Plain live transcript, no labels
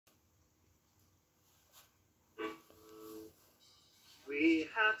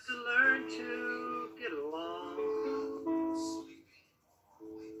have to learn to get along.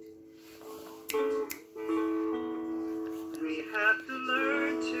 We have to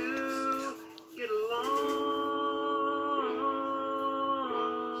learn to get along.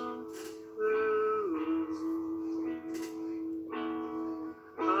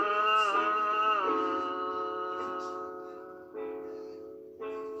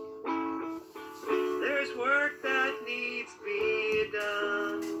 There's work that needs to be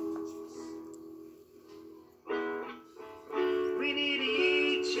done. We need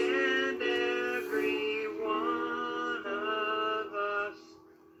each and every one of us.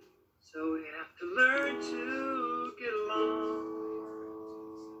 So we have to learn to get along.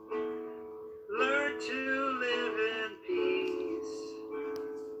 Learn to live in peace.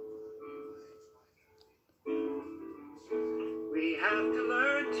 We have to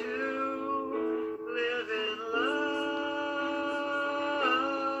learn to live in love.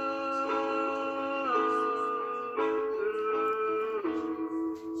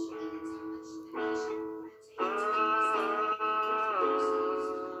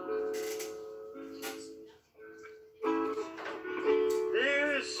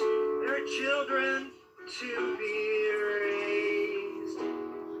 There are children to be raised.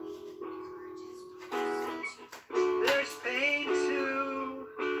 There's pain to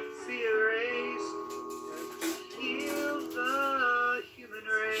be erased as we heal the human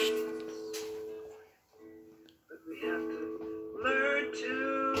race. But we have to learn to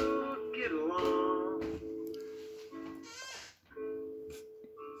get along.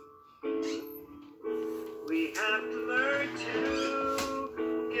 We have to learn to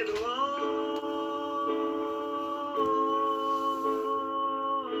get along.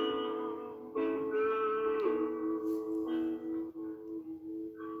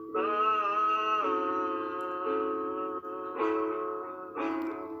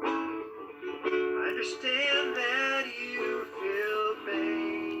 I understand that you feel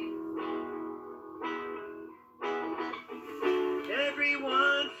pain.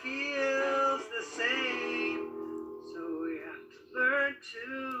 Everyone feels the same. So we have to learn to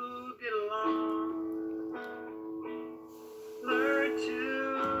get along. Learn to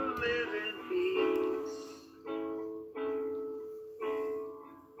live in peace.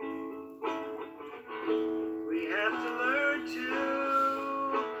 We have to learn to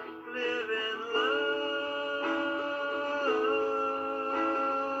live in love.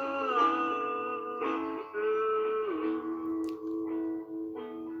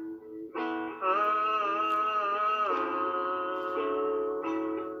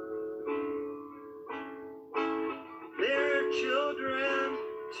 There are children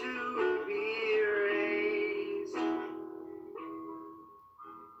to be raised.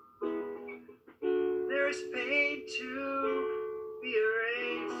 There's pain to be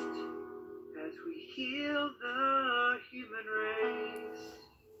erased as we heal the human race.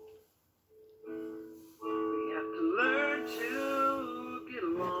 We have to learn to get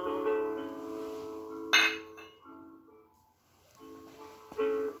along.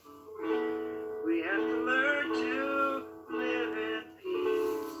 We have to learn to live in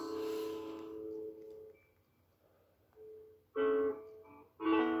peace.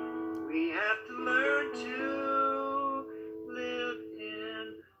 We have to learn to live in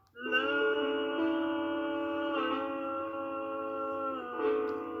love.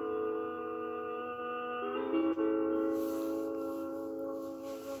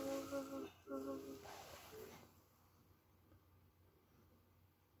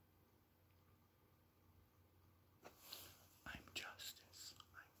 I'm Justus.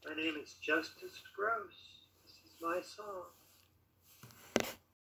 My name is Justus Grose. This is my song.